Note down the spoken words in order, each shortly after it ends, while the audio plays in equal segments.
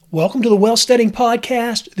Welcome to the Wealth Steading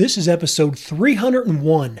Podcast. This is episode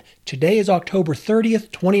 301. Today is October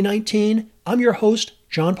 30th, 2019. I'm your host,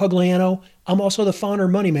 John Pugliano. I'm also the founder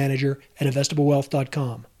and money manager at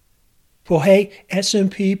investablewealth.com. Well, hey,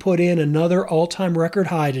 S&P put in another all-time record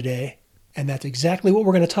high today, and that's exactly what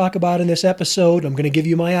we're going to talk about in this episode. I'm going to give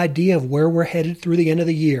you my idea of where we're headed through the end of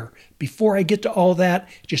the year. Before I get to all that,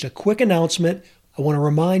 just a quick announcement. I want to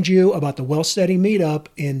remind you about the Wealth Steading Meetup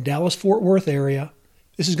in Dallas-Fort Worth area.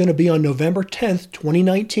 This is going to be on November 10th,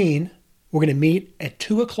 2019. We're going to meet at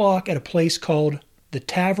 2 o'clock at a place called The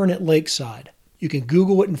Tavern at Lakeside. You can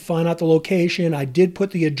Google it and find out the location. I did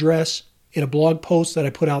put the address in a blog post that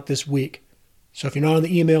I put out this week. So if you're not on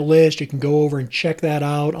the email list, you can go over and check that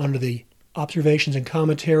out under the observations and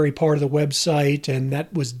commentary part of the website. And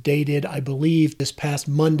that was dated, I believe, this past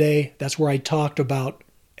Monday. That's where I talked about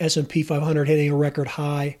S&P 500 hitting a record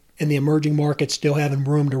high and the emerging markets still having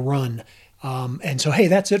room to run. And so, hey,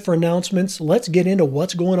 that's it for announcements. Let's get into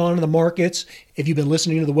what's going on in the markets. If you've been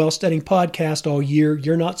listening to the Wealth Steading Podcast all year,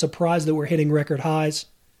 you're not surprised that we're hitting record highs.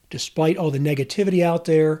 Despite all the negativity out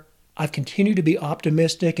there, I've continued to be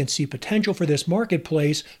optimistic and see potential for this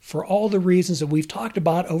marketplace for all the reasons that we've talked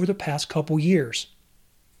about over the past couple years.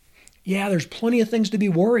 Yeah, there's plenty of things to be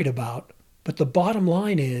worried about, but the bottom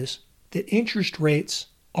line is that interest rates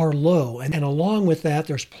are low. And along with that,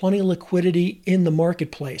 there's plenty of liquidity in the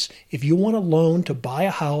marketplace. If you want a loan to buy a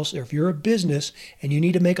house, or if you're a business and you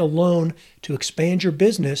need to make a loan to expand your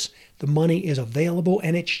business, the money is available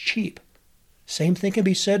and it's cheap. Same thing can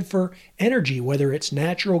be said for energy, whether it's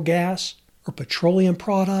natural gas or petroleum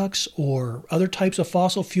products or other types of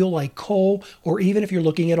fossil fuel like coal, or even if you're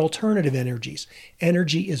looking at alternative energies.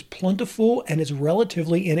 Energy is plentiful and is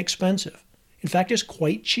relatively inexpensive. In fact, it's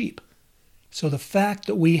quite cheap. So the fact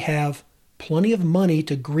that we have plenty of money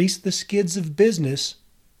to grease the skids of business,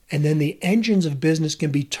 and then the engines of business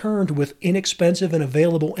can be turned with inexpensive and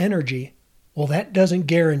available energy, well, that doesn't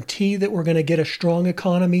guarantee that we're going to get a strong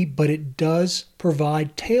economy, but it does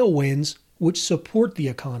provide tailwinds which support the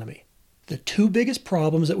economy. The two biggest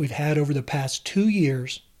problems that we've had over the past 2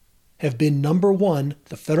 years have been, number one,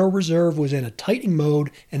 the Federal Reserve was in a tightening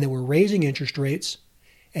mode and they were raising interest rates.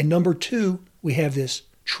 And number two, we have this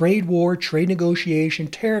trade war, trade negotiation,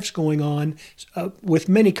 tariffs going on with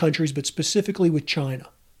many countries, but specifically with China.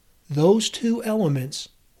 Those two elements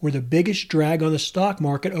were the biggest drag on the stock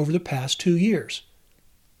market over the past 2 years.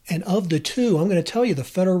 And of the two, I'm going to tell you the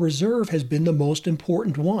Federal Reserve has been the most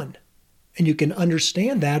important one. And you can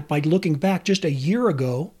understand that by looking back just a year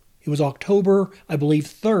ago. It was October, I believe,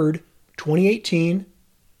 3rd, 2018.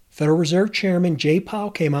 Federal Reserve Chairman Jay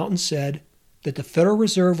Powell came out and said that the Federal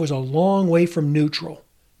Reserve was a long way from neutral.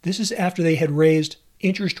 This is after they had raised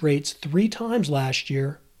interest rates 3 times last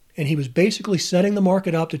year, and he was basically setting the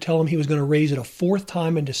market up to tell him he was going to raise it a 4th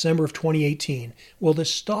time in December of 2018. Well, the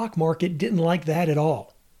stock market didn't like that at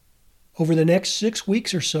all. Over the next 6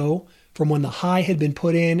 weeks or so, from when the high had been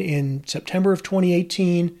put in September of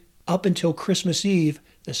 2018 up until Christmas Eve,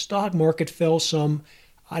 the stock market fell some,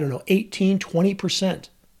 18-20%.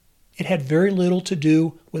 It had very little to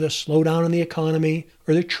do with a slowdown in the economy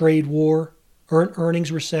or the trade war or an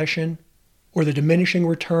earnings recession, or the diminishing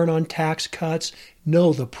return on tax cuts.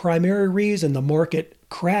 No, the primary reason the market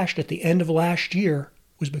crashed at the end of last year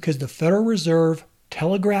was because the Federal Reserve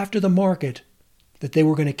telegraphed to the market that they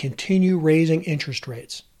were going to continue raising interest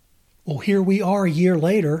rates. Well, here we are a year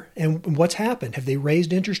later, and what's happened? Have they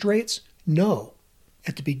raised interest rates? No.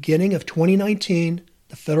 At the beginning of 2019,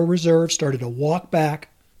 the Federal Reserve started to walk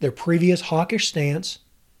back their previous hawkish stance.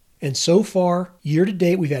 And so far, year to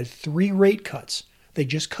date, we've had 3 rate cuts. They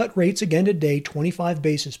just cut rates again today, 25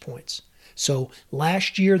 basis points. So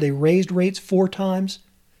last year, they raised rates 4 times.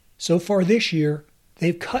 So far this year,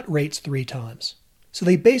 they've cut rates 3 times. So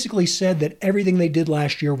they basically said that everything they did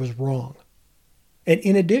last year was wrong. And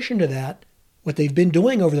in addition to that, what they've been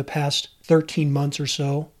doing over the past 13 months or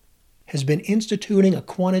so has been instituting a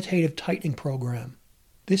quantitative tightening program.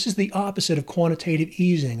 This is the opposite of quantitative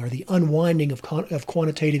easing, or the unwinding of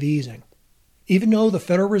quantitative easing. Even though the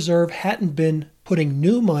Federal Reserve hadn't been putting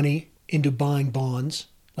new money into buying bonds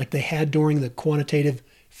like they had during the quantitative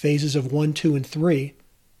phases of 1, 2, and 3,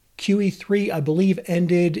 QE3, I believe,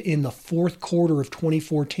 ended in the 4th quarter of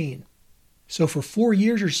 2014. So for 4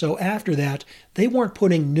 years or so after that, they weren't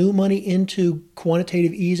putting new money into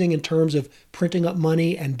quantitative easing in terms of printing up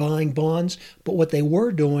money and buying bonds. But what they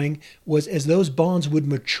were doing was, as those bonds would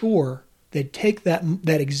mature, they'd take that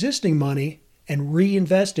existing money and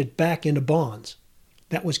reinvest it back into bonds.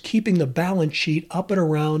 That was keeping the balance sheet up at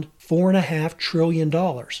around $4.5 trillion.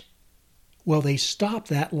 Well, they stopped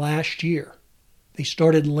that last year. They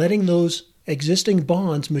started letting those existing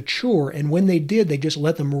bonds mature, and when they did, they just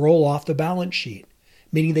let them roll off the balance sheet,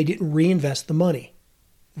 meaning they didn't reinvest the money.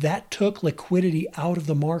 That took liquidity out of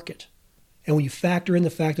the market. And when you factor in the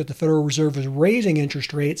fact that the Federal Reserve was raising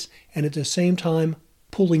interest rates and at the same time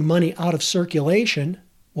pulling money out of circulation,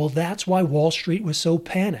 well, that's why Wall Street was so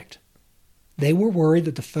panicked. They were worried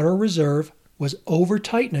that the Federal Reserve was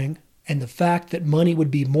over-tightening, and the fact that money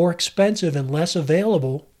would be more expensive and less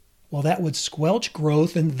available, well, that would squelch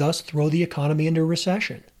growth and thus throw the economy into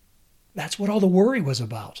recession. That's what all the worry was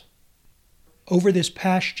about. Over this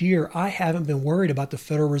past year, I haven't been worried about the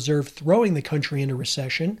Federal Reserve throwing the country into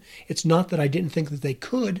recession. It's not that I didn't think that they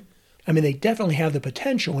could. I mean, they definitely have the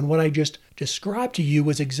potential, and what I just described to you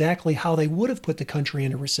was exactly how they would have put the country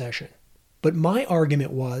into recession. But my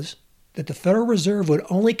argument was that the Federal Reserve would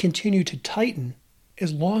only continue to tighten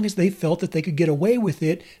as long as they felt that they could get away with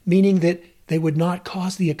it, meaning that they would not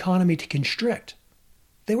cause the economy to constrict.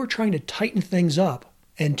 They were trying to tighten things up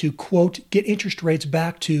and to, quote, get interest rates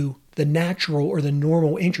back to the natural or the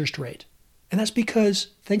normal interest rate. And that's because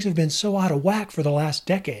things have been so out of whack for the last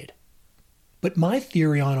decade. But my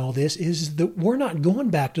theory on all this is that we're not going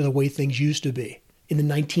back to the way things used to be in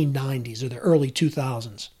the 1990s or the early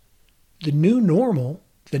 2000s. The new normal,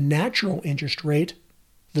 the natural interest rate,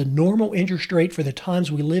 the normal interest rate for the times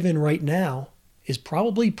we live in right now, is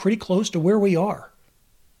probably pretty close to where we are.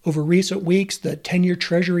 Over recent weeks, the 10-year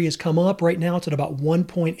Treasury has come up. Right now it's at about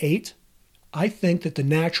 1.8. I think that the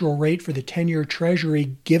natural rate for the 10-year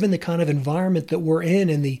Treasury, given the kind of environment that we're in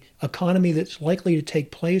and the economy that's likely to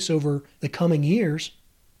take place over the coming years,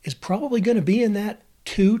 is probably going to be in that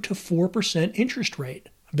 2 to 4% interest rate.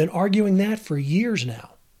 I've been arguing that for years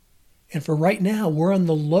now. And for right now, we're on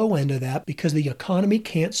the low end of that because the economy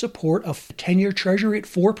can't support a 10-year Treasury at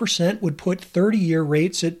 4% would put 30-year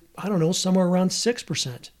rates at, somewhere around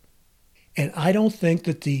 6%. And I don't think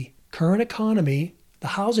that the current economy, the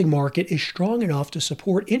housing market, is strong enough to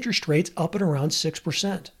support interest rates up at around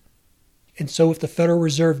 6%. And so if the Federal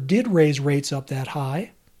Reserve did raise rates up that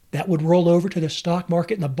high, that would roll over to the stock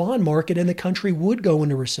market and the bond market, and the country would go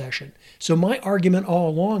into recession. So my argument all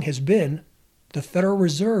along has been the Federal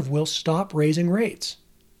Reserve will stop raising rates.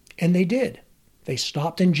 And they did. They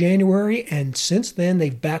stopped in January, and since then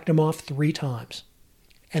they've backed them off 3 times.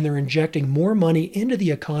 And they're injecting more money into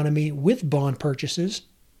the economy with bond purchases.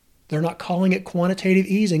 They're not calling it quantitative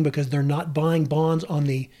easing because they're not buying bonds on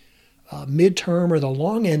the midterm or the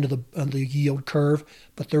long end of the yield curve,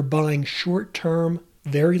 but they're buying short-term,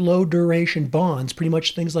 very low duration bonds, pretty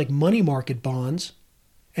much things like money market bonds.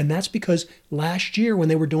 And that's because last year when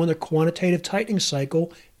they were doing their quantitative tightening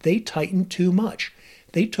cycle, they tightened too much.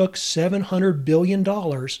 They took $700 billion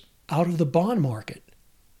out of the bond market.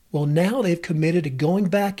 Well, now they've committed to going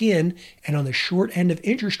back in, and on the short end of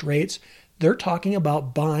interest rates, they're talking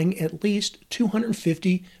about buying at least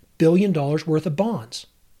 $250 billion worth of bonds.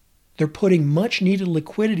 They're putting much needed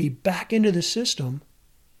liquidity back into the system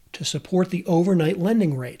to support the overnight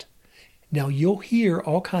lending rate. Now you'll hear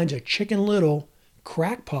all kinds of Chicken Little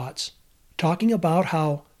crackpots talking about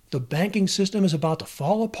how the banking system is about to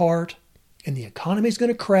fall apart and the economy is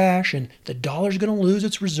going to crash and the dollar's going to lose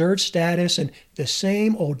its reserve status, and the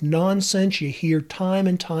same old nonsense you hear time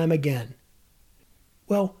and time again.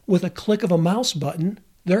 Well, with a click of a mouse button,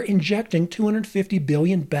 they're injecting $250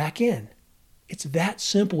 billion back in. It's that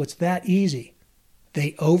simple. It's that easy.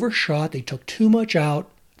 They overshot. They took too much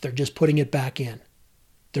out. They're just putting it back in.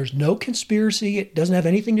 There's no conspiracy. It doesn't have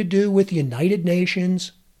anything to do with the United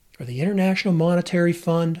Nations or the International Monetary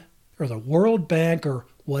Fund or the World Bank or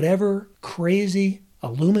whatever crazy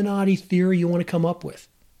Illuminati theory you want to come up with.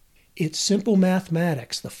 It's simple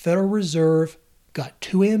mathematics. The Federal Reserve got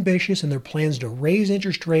too ambitious in their plans to raise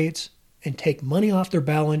interest rates and take money off their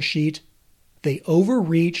balance sheet. They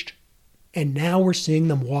overreached, and now we're seeing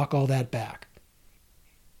them walk all that back.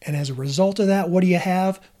 And as a result of that, what do you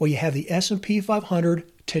have? Well, you have the S&P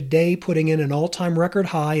 500 today putting in an all-time record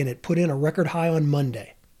high, and it put in a record high on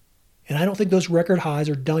Monday. And I don't think those record highs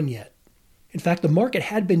are done yet. In fact, the market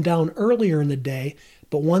had been down earlier in the day,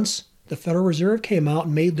 but once the Federal Reserve came out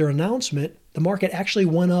and made their announcement, the market actually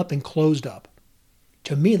went up and closed up.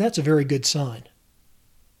 To me, that's a very good sign.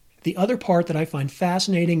 The other part that I find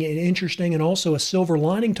fascinating and interesting, and also a silver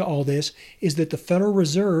lining to all this, is that the Federal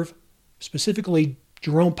Reserve, specifically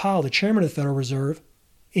Jerome Powell, the chairman of the Federal Reserve,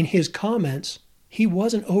 in his comments, he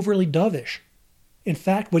wasn't overly dovish. In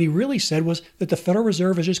fact, what he really said was that the Federal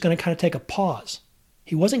Reserve is just going to kind of take a pause.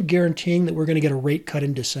 He wasn't guaranteeing that we're going to get a rate cut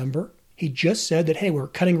in December. He just said that, hey, we're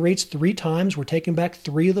cutting rates 3 times. We're taking back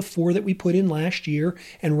 3 of the 4 that we put in last year.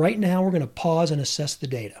 And right now we're going to pause and assess the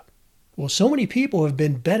data. Well, so many people have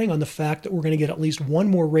been betting on the fact that we're going to get at least one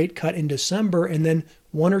more rate cut in December and then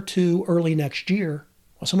one or two early next year.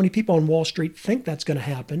 Well, so many people on Wall Street think that's going to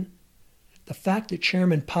happen. The fact that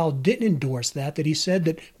Chairman Powell didn't endorse that he said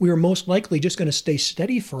that we were most likely just going to stay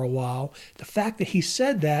steady for a while, the fact that he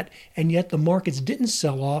said that and yet the markets didn't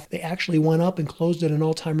sell off, they actually went up and closed at an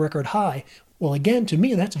all-time record high. Well, again, to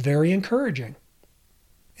me, that's very encouraging.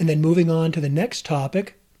 And then moving on to the next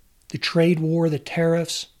topic, the trade war, the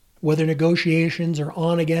tariffs, whether negotiations are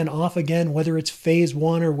on again, off again, whether it's phase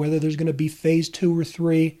 1 or whether there's going to be phase 2 or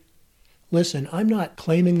 3. Listen, I'm not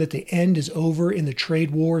claiming that the end is over in the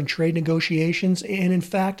trade war and trade negotiations, and in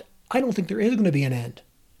fact, I don't think there is going to be an end.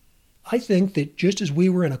 I think that just as we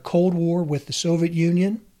were in a Cold War with the Soviet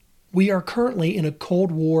Union, we are currently in a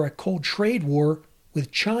Cold War, a cold trade war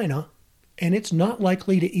with China, and it's not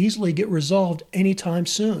likely to easily get resolved anytime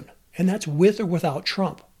soon, and that's with or without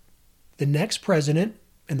Trump. The next president,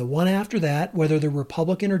 and the one after that, whether they're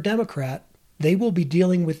Republican or Democrat, they will be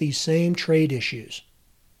dealing with these same trade issues.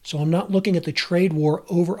 So I'm not looking at the trade war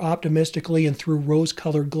over-optimistically and through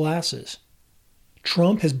rose-colored glasses.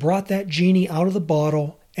 Trump has brought that genie out of the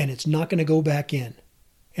bottle, and it's not going to go back in.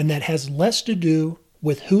 And that has less to do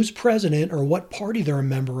with who's president or what party they're a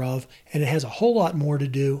member of, and it has a whole lot more to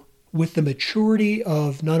do with the maturity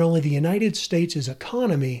of not only the United States'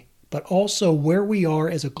 economy, but also where we are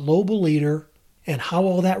as a global leader and how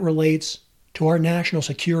all that relates to our national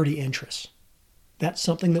security interests. That's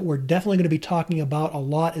something that we're definitely going to be talking about a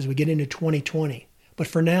lot as we get into 2020. But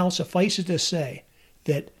for now, suffice it to say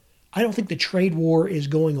that I don't think the trade war is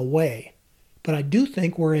going away, but I do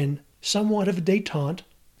think we're in somewhat of a détente,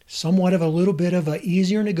 somewhat of a little bit of an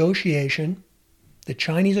easier negotiation. The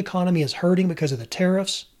Chinese economy is hurting because of the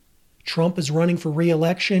tariffs. Trump is running for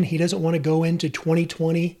re-election. He doesn't want to go into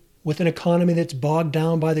 2020 with an economy that's bogged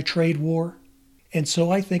down by the trade war. And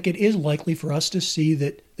so I think it is likely for us to see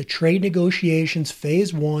that the trade negotiations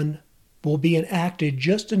phase 1 will be enacted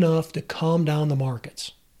just enough to calm down the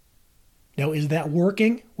markets. Now, is that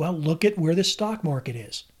working? Well, look at where the stock market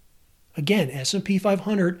is. Again, S&P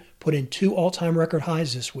 500 put in 2 all-time record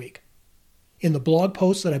highs this week. In the blog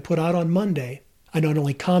post that I put out on Monday, I not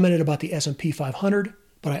only commented about the S&P 500,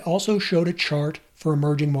 but I also showed a chart for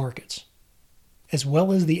emerging markets. As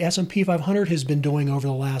well as the S&P 500 has been doing over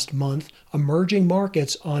the last month, emerging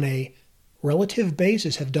markets on a relative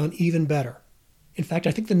basis have done even better. In fact,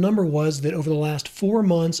 I think the number was that over the last 4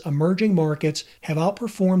 months, emerging markets have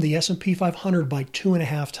outperformed the S&P 500 by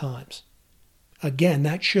 2.5 times. Again,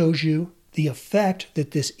 that shows you the effect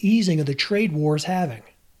that this easing of the trade war is having.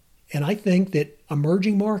 And I think that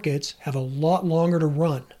emerging markets have a lot longer to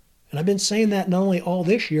run. And I've been saying that not only all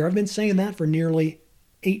this year, I've been saying that for nearly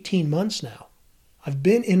 18 months now. I've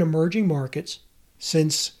been in emerging markets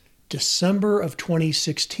since December of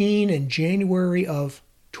 2016 and January of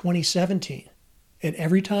 2017. And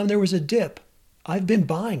every time there was a dip, I've been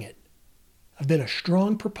buying it. I've been a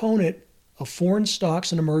strong proponent of foreign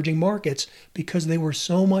stocks in emerging markets because they were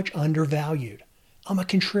so much undervalued. I'm a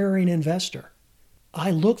contrarian investor.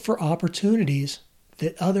 I look for opportunities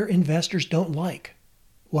that other investors don't like.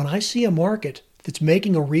 When I see a market that's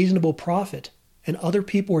making a reasonable profit and other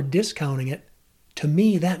people are discounting it, to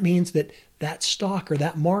me, that means that that stock or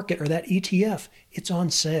that market or that ETF, it's on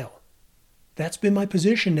sale. That's been my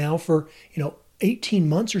position now for, 18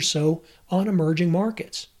 months or so on emerging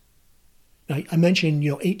markets. Now, I mentioned,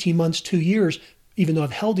 18 months, 2 years, even though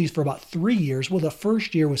I've held these for about 3 years. Well, the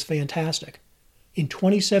first year was fantastic. In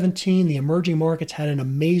 2017, the emerging markets had an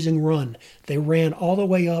amazing run. They ran all the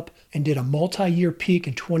way up and did a multi-year peak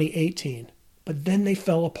in 2018. But then they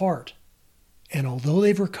fell apart. And although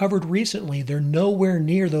they've recovered recently, they're nowhere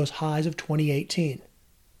near those highs of 2018.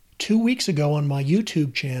 2 weeks ago on my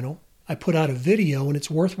YouTube channel, I put out a video, and it's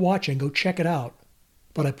worth watching. Go check it out.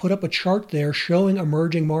 But I put up a chart there showing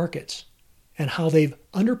emerging markets and how they've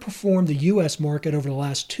underperformed the U.S. market over the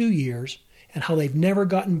last 2 years and how they've never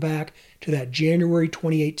gotten back to that January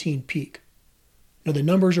 2018 peak. Now, the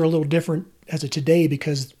numbers are a little different as of today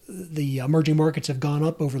because the emerging markets have gone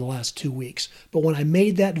up over the last 2 weeks. But when I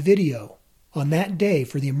made that video, on that day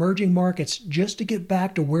for the emerging markets, just to get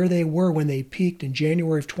back to where they were when they peaked in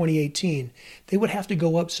January of 2018, they would have to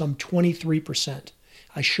go up some 23%.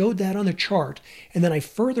 I showed that on the chart, and then I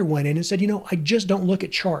further went in and said, I just don't look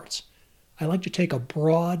at charts. I like to take a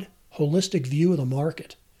broad, holistic view of the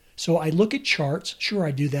market. So I look at charts, sure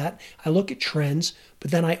I do that. I look at trends,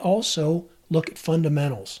 but then I also look at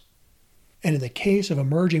fundamentals. And in the case of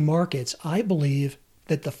emerging markets, I believe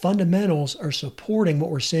that the fundamentals are supporting what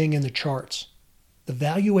we're seeing in the charts. The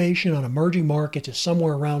valuation on emerging markets is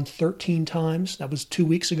somewhere around 13 times. That was 2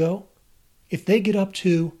 weeks ago. If they get up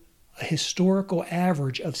to a historical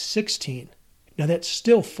average of 16. Now that's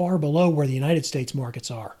still far below where the United States markets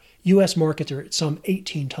are. U.S. markets are at some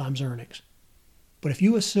 18 times earnings. But if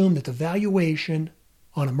you assume that the valuation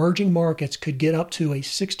on emerging markets could get up to a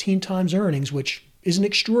 16 times earnings, which isn't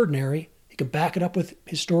extraordinary, you can back it up with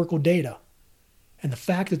historical data. And the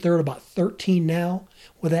fact that they're at about 13 now,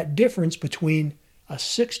 well, that difference between a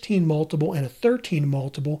 16 multiple and a 13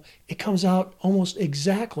 multiple, it comes out almost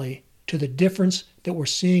exactly to the difference that we're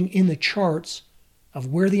seeing in the charts of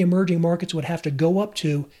where the emerging markets would have to go up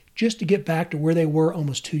to just to get back to where they were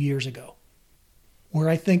almost 2 years ago. Where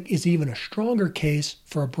I think is even a stronger case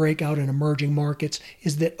for a breakout in emerging markets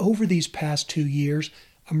is that over these past 2 years,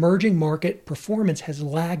 emerging market performance has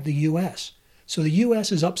lagged the U.S. So the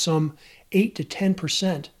U.S. is up some 8 to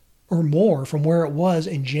 10% or more from where it was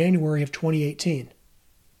in January of 2018.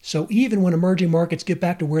 So even when emerging markets get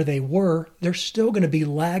back to where they were, they're still going to be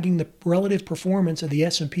lagging the relative performance of the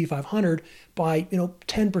S&P 500 by,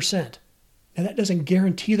 10%. Now that doesn't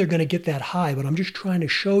guarantee they're going to get that high, but I'm just trying to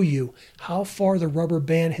show you how far the rubber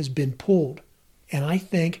band has been pulled. And I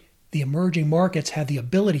think the emerging markets have the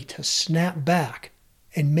ability to snap back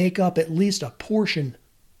and make up at least a portion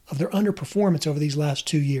of their underperformance over these last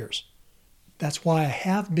 2 years. That's why I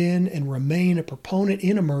have been and remain a proponent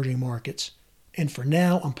in emerging markets. And for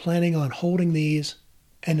now, I'm planning on holding these.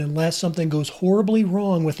 And unless something goes horribly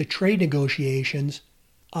wrong with the trade negotiations,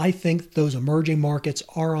 I think those emerging markets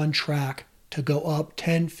are on track to go up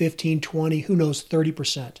 10, 15, 20, who knows,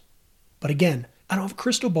 30%. But again, I don't have a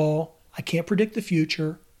crystal ball. I can't predict the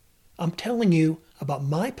future. I'm telling you about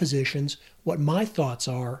my positions, what my thoughts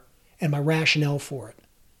are, and my rationale for it.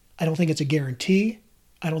 I don't think it's a guarantee.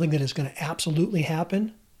 I don't think that it's going to absolutely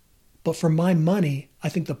happen. But for my money, I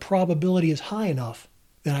think the probability is high enough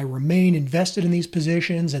that I remain invested in these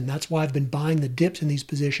positions, and that's why I've been buying the dips in these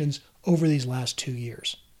positions over these last 2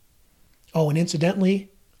 years. Oh, and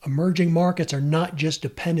incidentally, emerging markets are not just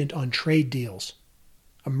dependent on trade deals.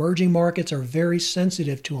 Emerging markets are very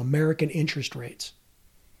sensitive to American interest rates.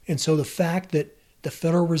 And so the fact that the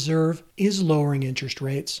Federal Reserve is lowering interest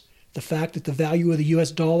rates, the fact that the value of the U.S.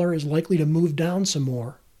 dollar is likely to move down some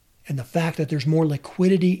more, and the fact that there's more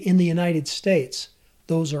liquidity in the United States,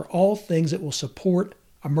 those are all things that will support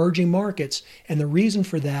emerging markets. And the reason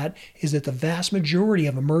for that is that the vast majority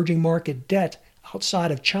of emerging market debt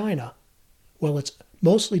outside of China, well, it's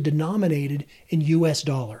mostly denominated in U.S.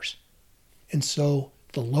 dollars. And so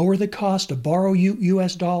the lower the cost to borrow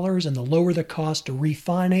U.S. dollars and the lower the cost to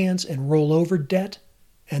refinance and roll over debt,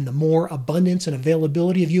 and the more abundance and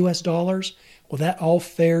availability of U.S. dollars, well, that all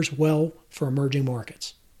fares well for emerging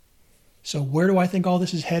markets. So where do I think all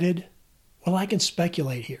this is headed? Well, I can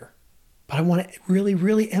speculate here, but I want to really,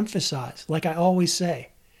 really emphasize, like I always say,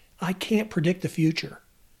 I can't predict the future.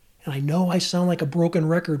 And I know I sound like a broken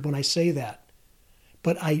record when I say that,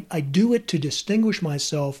 but I do it to distinguish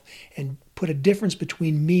myself and put a difference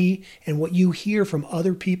between me and what you hear from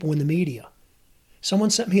other people in the media.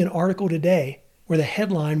 Someone sent me an article today where the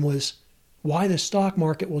headline was, "Why the stock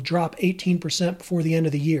market will drop 18% before the end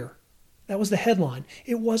of the year." That was the headline.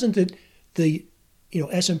 It wasn't that the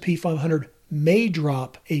S&P 500 may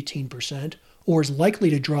drop 18% or is likely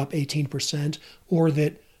to drop 18% or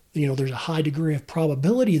that there's a high degree of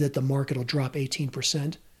probability that the market will drop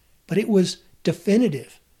 18%, but it was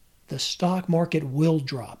definitive. The stock market will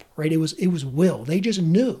drop, right? It was will. They just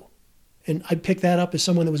knew. And I picked that up as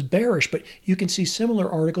someone that was bearish, but you can see similar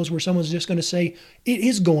articles where someone's just going to say it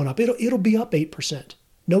is going up. It'll be up 8%.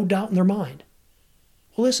 No doubt in their mind.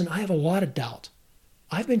 Well, listen, I have a lot of doubt.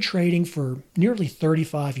 I've been trading for nearly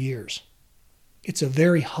 35 years. It's a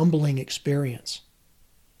very humbling experience.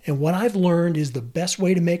 And what I've learned is the best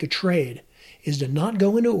way to make a trade is to not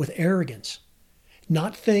go into it with arrogance,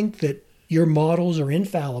 not think that your models are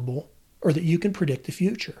infallible or that you can predict the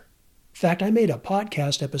future. In fact, I made a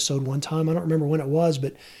podcast episode one time. I don't remember when it was,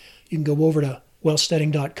 but you can go over to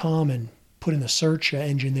wealthsteading.com and put in the search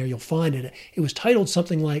engine there. You'll find it. It was titled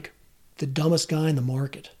something like "The Dumbest Guy in the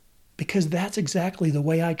Market," because that's exactly the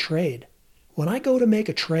way I trade. When I go to make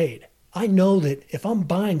a trade, I know that if I'm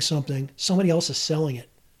buying something, somebody else is selling it.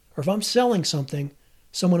 Or if I'm selling something,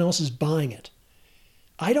 someone else is buying it.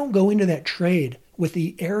 I don't go into that trade with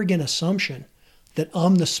the arrogant assumption that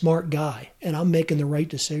I'm the smart guy and I'm making the right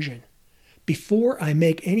decision. Before I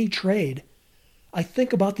make any trade, I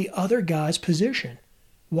think about the other guy's position.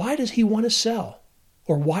 Why does he want to sell?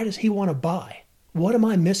 Or why does he want to buy? What am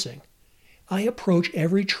I missing? I approach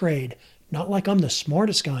every trade not like I'm the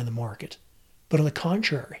smartest guy in the market, but on the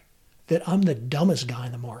contrary, that I'm the dumbest guy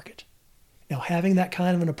in the market. Now, having that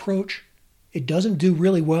kind of an approach, it doesn't do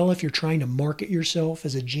really well if you're trying to market yourself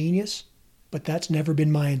as a genius, but that's never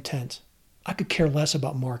been my intent. I could care less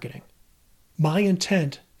about marketing. My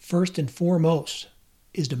intent, first and foremost,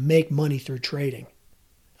 is to make money through trading.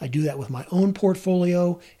 I do that with my own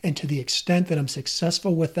portfolio, and to the extent that I'm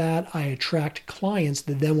successful with that, I attract clients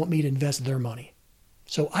that then want me to invest their money.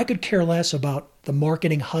 So I could care less about the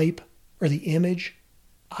marketing hype or the image.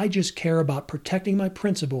 I just care about protecting my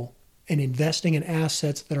principal and investing in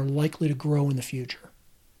assets that are likely to grow in the future.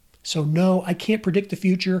 So no, I can't predict the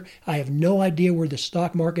future. I have no idea where the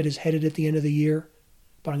stock market is headed at the end of the year,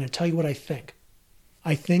 but I'm going to tell you what I think.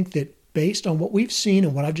 I think that based on what we've seen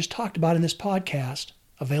and what I've just talked about in this podcast,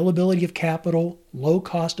 availability of capital, low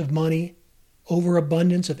cost of money,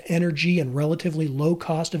 overabundance of energy and relatively low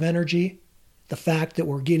cost of energy, the fact that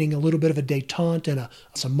we're getting a little bit of a détente and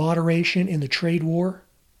some moderation in the trade war,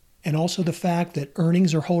 and also the fact that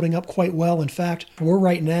earnings are holding up quite well. In fact, we're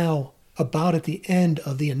right now about at the end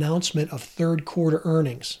of the announcement of third quarter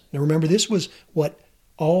earnings. Now remember, this was what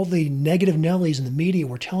all the negative Nellies in the media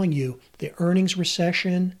were telling you, the earnings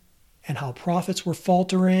recession and how profits were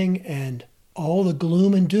faltering and all the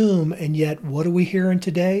gloom and doom. And yet, what are we hearing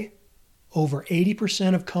today? Over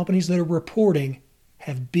 80% of companies that are reporting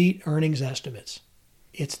have beat earnings estimates.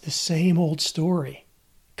 It's the same old story.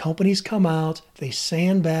 Companies come out, they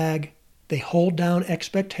sandbag, they hold down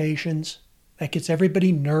expectations. That gets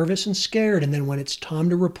everybody nervous and scared, and then when it's time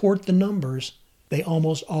to report the numbers, they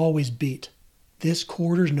almost always beat. This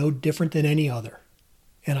quarter's no different than any other.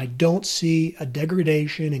 And I don't see a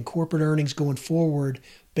degradation in corporate earnings going forward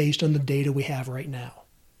based on the data we have right now.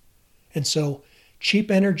 And so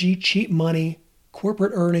cheap energy, cheap money,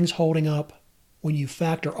 corporate earnings holding up, when you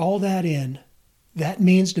factor all that in, that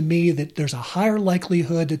means to me that there's a higher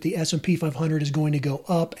likelihood that the S&P 500 is going to go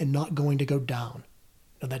up and not going to go down.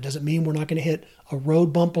 Now, that doesn't mean we're not going to hit a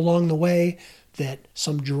road bump along the way, that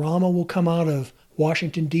some drama will come out of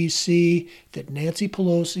Washington, D.C., that Nancy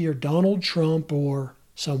Pelosi or Donald Trump or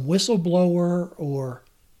some whistleblower or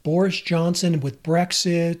Boris Johnson with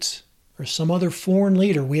Brexit or some other foreign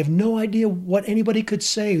leader. We have no idea what anybody could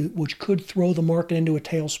say which could throw the market into a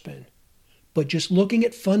tailspin. But just looking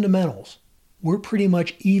at fundamentals, we're pretty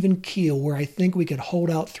much even keel where I think we could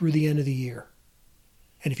hold out through the end of the year.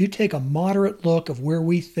 And if you take a moderate look of where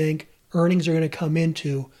we think earnings are going to come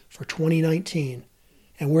into for 2019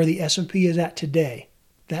 and where the S&P is at today,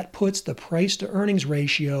 that puts the price to earnings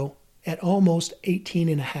ratio at almost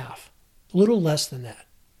 18.5, a little less than that.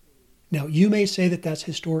 Now, you may say that that's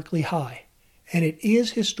historically high, and it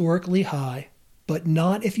is historically high, but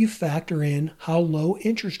not if you factor in how low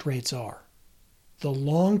interest rates are. The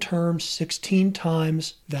long-term 16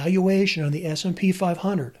 times valuation on the S&P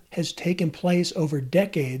 500 has taken place over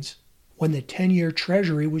decades when the 10-year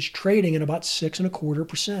Treasury was trading at about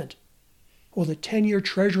 6.25%. Well, the 10-year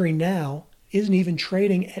Treasury now isn't even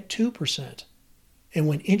trading at 2%. And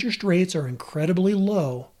when interest rates are incredibly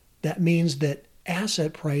low, that means that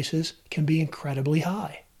asset prices can be incredibly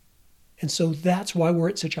high. And so that's why we're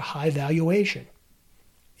at such a high valuation.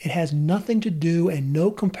 It has nothing to do and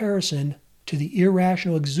no comparison to the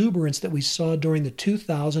irrational exuberance that we saw during the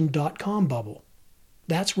 2000 dot-com bubble.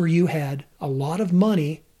 That's where you had a lot of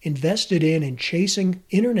money invested in and chasing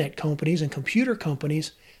internet companies and computer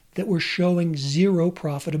companies that were showing zero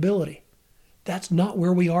profitability. That's not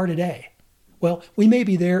where we are today. Well, we may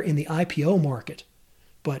be there in the IPO market,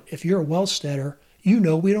 but if you're a Wellsteader, you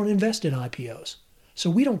know we don't invest in IPOs. So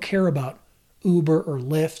we don't care about Uber or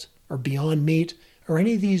Lyft or Beyond Meat or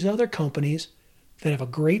any of these other companies that have a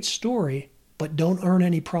great story but don't earn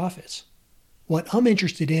any profits. What I'm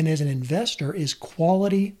interested in as an investor is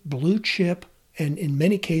quality, blue chip, and in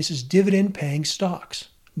many cases dividend-paying stocks.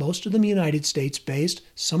 Most of them United States-based,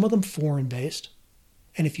 some of them foreign-based.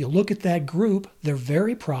 And if you look at that group, they're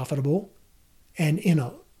very profitable. And in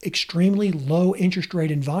an extremely low interest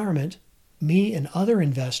rate environment, me and other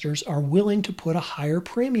investors are willing to put a higher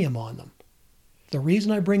premium on them. The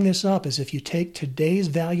reason I bring this up is if you take today's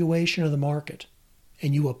valuation of the market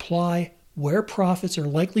and you apply where profits are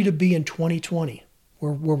likely to be in 2020,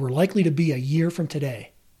 where we're likely to be a year from today,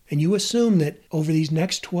 and you assume that over these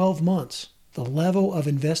next 12 months, the level of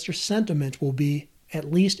investor sentiment will be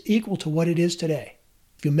at least equal to what it is today.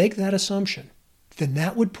 If you make that assumption, then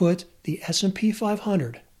that would put the S&P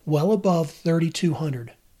 500 well above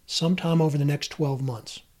 3,200 sometime over the next 12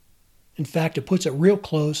 months. In fact, it puts it real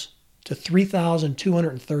close to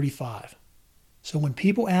 3,235. So when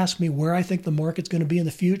people ask me where I think the market's going to be in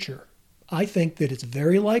the future, I think that it's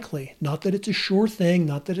very likely, not that it's a sure thing,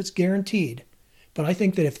 not that it's guaranteed, but I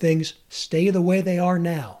think that if things stay the way they are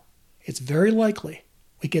now, it's very likely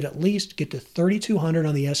we could at least get to 3,200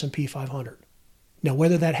 on the S&P 500. Now,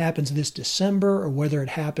 whether that happens this December or whether it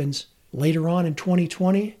happens Later on in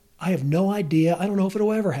 2020, I have no idea. I don't know if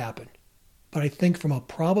it'll ever happen. But I think from a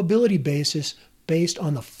probability basis, based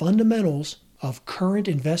on the fundamentals of current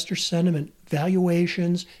investor sentiment,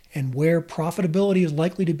 valuations, and where profitability is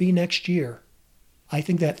likely to be next year, I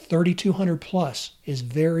think that 3,200 plus is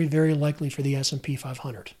very, very likely for the S&P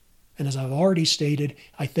 500. And as I've already stated,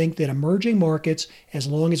 I think that emerging markets, as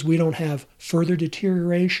long as we don't have further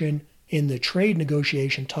deterioration in the trade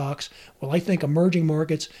negotiation talks, well, I think emerging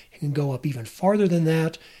markets can go up even farther than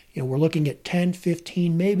that. We're looking at 10,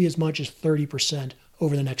 15, maybe as much as 30%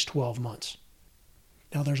 over the next 12 months.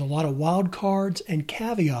 Now, there's a lot of wild cards and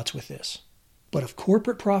caveats with this. But if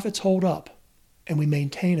corporate profits hold up and we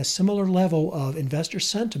maintain a similar level of investor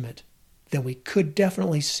sentiment, then we could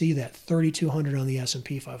definitely see that 3,200 on the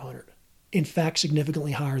S&P 500. In fact,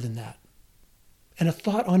 significantly higher than that. And a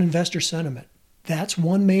thought on investor sentiment. That's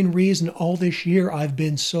one main reason all this year I've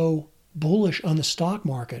been so bullish on the stock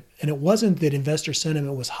market. And it wasn't that investor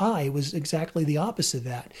sentiment was high. It was exactly the opposite of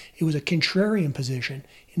that. It was a contrarian position.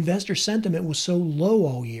 Investor sentiment was so low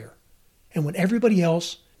all year. And when everybody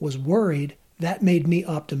else was worried, that made me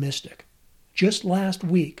optimistic. Just last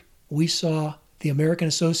week, we saw the American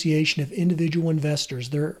Association of Individual Investors,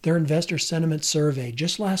 their investor sentiment survey.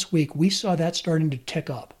 Just last week, we saw that starting to tick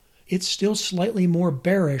up. It's still slightly more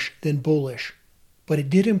bearish than bullish, but it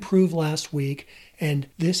did improve last week, and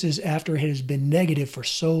this is after it has been negative for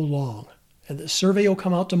so long. And the survey will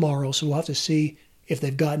come out tomorrow, so we'll have to see if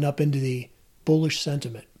they've gotten up into the bullish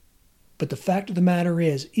sentiment. But the fact of the matter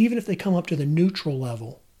is, even if they come up to the neutral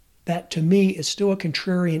level, that to me is still a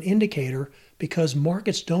contrarian indicator because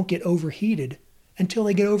markets don't get overheated until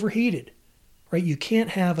they get overheated, right? You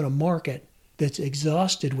can't have in a market that's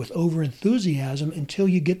exhausted with overenthusiasm until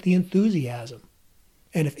you get the enthusiasm.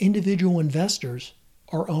 And if individual investors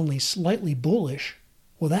are only slightly bullish,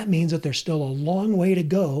 well, that means that there's still a long way to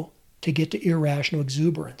go to get to irrational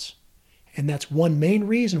exuberance. And that's one main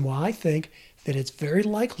reason why I think that it's very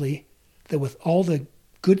likely that with all the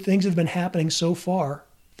good things that have been happening so far,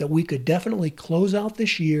 that we could definitely close out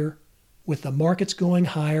this year with the markets going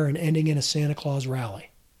higher and ending in a Santa Claus rally.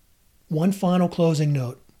 One final closing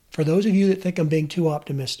note. For those of you that think I'm being too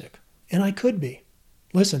optimistic, and I could be,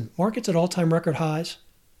 listen, markets at all-time record highs.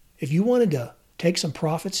 If you wanted to take some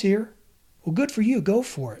profits here, well, good for you. Go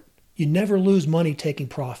for it. You never lose money taking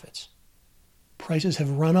profits. Prices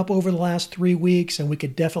have run up over the last 3 weeks, and we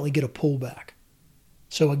could definitely get a pullback.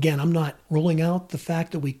 So again, I'm not ruling out the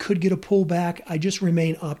fact that we could get a pullback. I just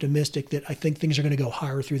remain optimistic that I think things are going to go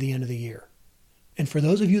higher through the end of the year. And for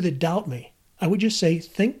those of you that doubt me, I would just say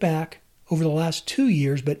think back over the last 2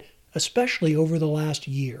 years, but especially over the last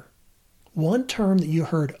year. One term that you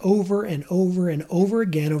heard over and over and over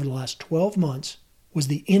again over the last 12 months was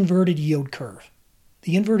the inverted yield curve.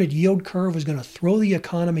 The inverted yield curve was going to throw the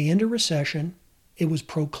economy into recession. It was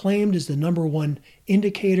proclaimed as the number one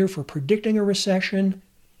indicator for predicting a recession.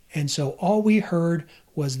 And so all we heard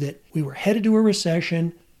was that we were headed to a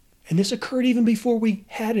recession. And this occurred even before we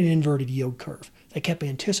had an inverted yield curve. They kept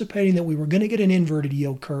anticipating that we were going to get an inverted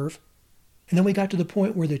yield curve. And then we got to the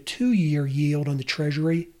point where the 2-year yield on the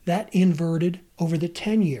Treasury, that inverted over the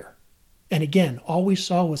 10-year. And again, all we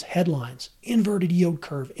saw was headlines. Inverted yield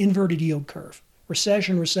curve,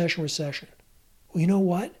 recession, recession, recession. Well, you know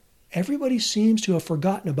what? Everybody seems to have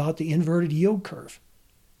forgotten about the inverted yield curve.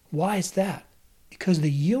 Why is that? Because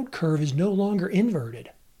the yield curve is no longer inverted.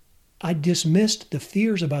 I dismissed the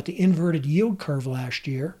fears about the inverted yield curve last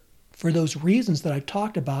year for those reasons that I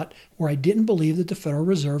talked about where I didn't believe that the Federal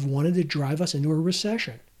Reserve wanted to drive us into a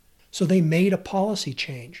recession. So they made a policy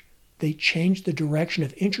change. They changed the direction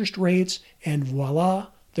of interest rates and voila,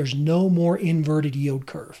 there's no more inverted yield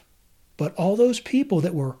curve. But all those people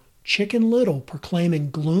that were Chicken Little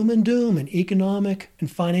proclaiming gloom and doom and economic and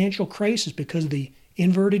financial crisis because of the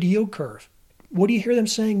inverted yield curve. What do you hear them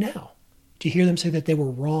saying now? Do you hear them say that they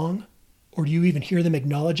were wrong? Or do you even hear them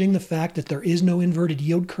acknowledging the fact that there is no inverted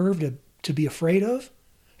yield curve to be afraid of?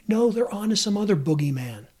 No, they're on to some other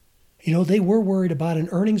boogeyman. They were worried about an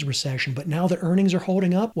earnings recession, but now the earnings are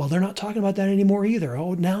holding up. Well, they're not talking about that anymore either.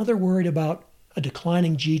 Oh, now they're worried about a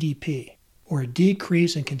declining GDP or a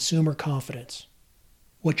decrease in consumer confidence.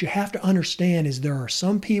 What you have to understand is there are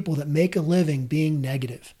some people that make a living being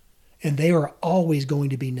negative, and they are always going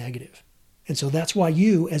to be negative. And so that's why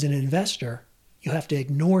you, as an investor, you have to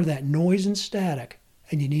ignore that noise and static,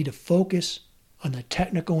 and you need to focus on the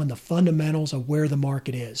technical and the fundamentals of where the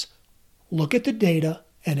market is. Look at the data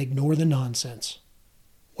and ignore the nonsense.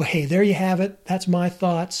 Well, hey, there you have it. That's my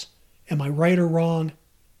thoughts. Am I right or wrong?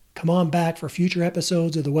 Come on back for future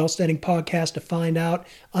episodes of the Wealth Standing Podcast to find out.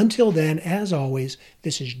 Until then, as always,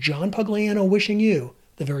 this is John Pugliano wishing you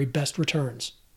the very best returns.